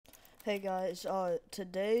Hey guys,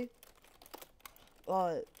 today,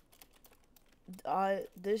 uh,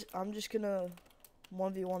 I'm just gonna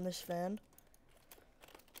 1v1 this fan.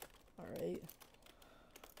 Alright.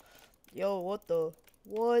 Yo, what the?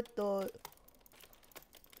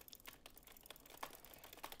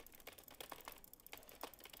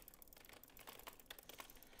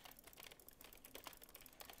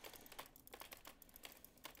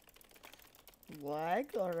 Lag?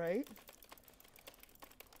 Alright.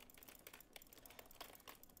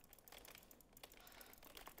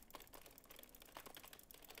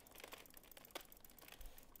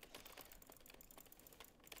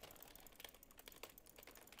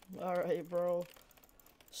 Alright, bro.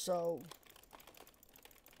 So,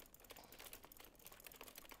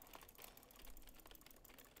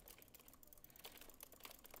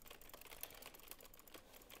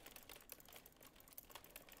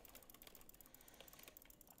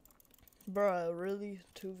 bruh, really?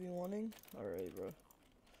 2v1ing? Alright, bro.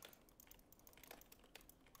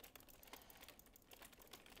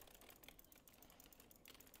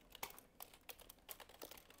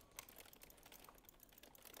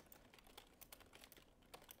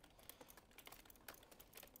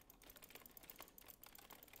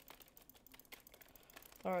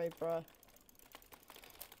 Alright, bruh.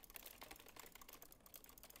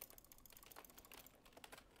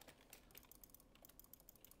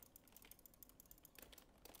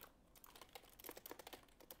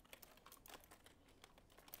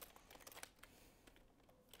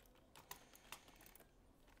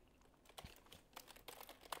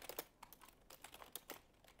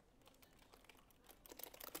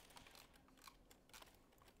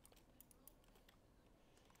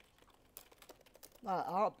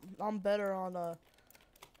 I'm better on,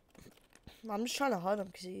 I'm just trying to hide him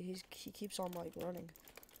because he keeps on, like, running.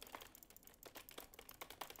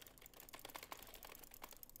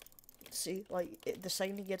 See, like, the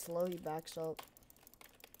second he gets low, he backs up.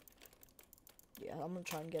 Yeah, I'm gonna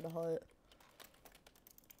try and get a hut.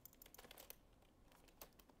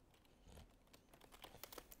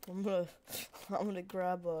 I'm gonna, I'm gonna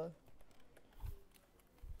grab a.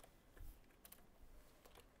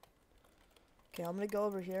 Okay, I'm gonna go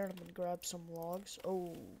over here and I'm gonna grab some logs.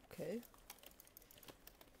 Oh, okay.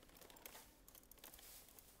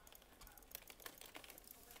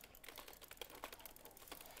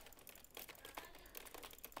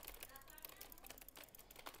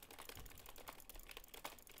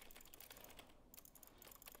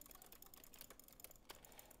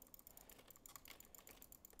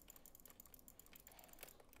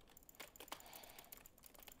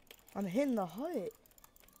 I'm hitting the hut.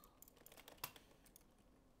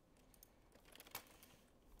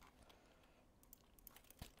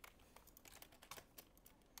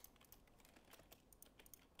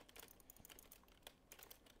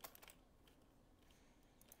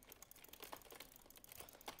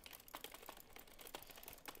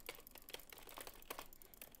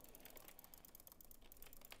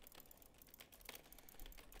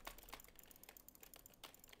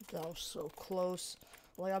 That was so close.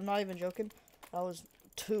 Like, I'm not even joking. That was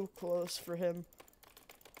too close for him.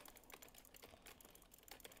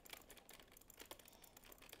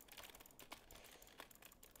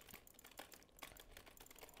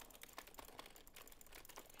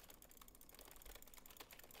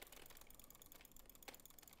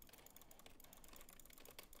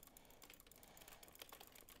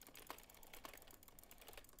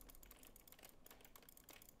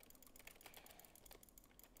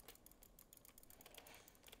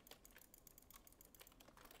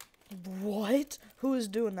 What? Who is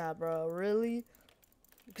doing that, bro? Really?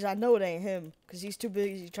 Because I know it ain't him. Because he's too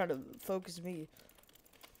busy trying to focus me.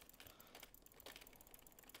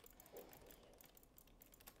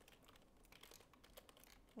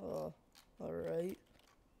 Alright.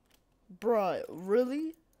 Bruh,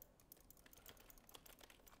 really?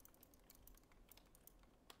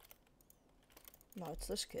 No, it's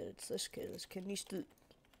this kid. It's this kid. This kid needs to.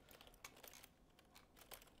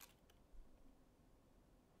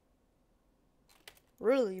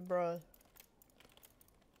 Really, bruh.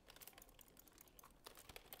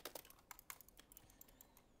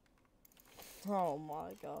 Oh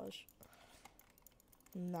my gosh.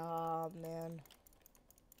 Nah, man.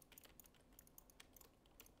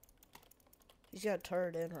 He's got a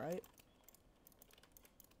turret in, right?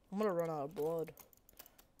 I'm gonna run out of blood.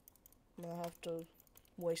 I'm gonna have to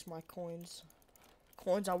waste my coins.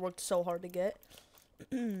 Coins I worked so hard to get.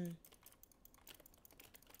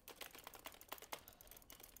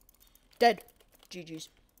 Dead. GG's.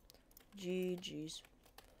 GG's.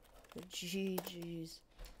 GG's.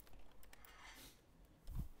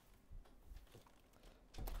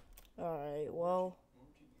 Alright, well.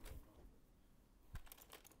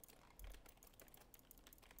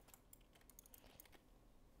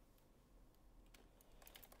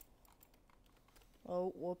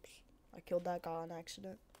 Oh, whoops. I killed that guy on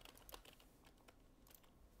accident.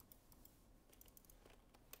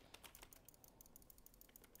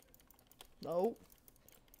 No.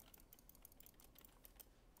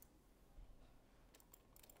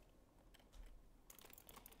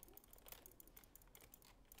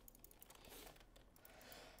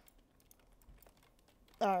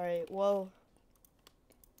 Alright, well.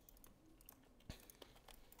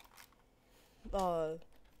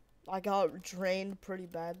 I got drained pretty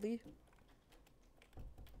badly.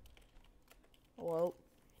 Well,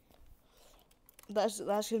 that's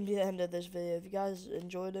gonna be the end of this video. If you guys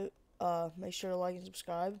enjoyed it, make sure to like and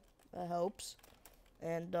subscribe. That helps.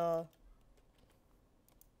 And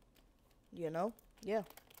you know, yeah.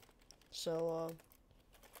 So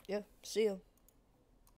yeah, see ya.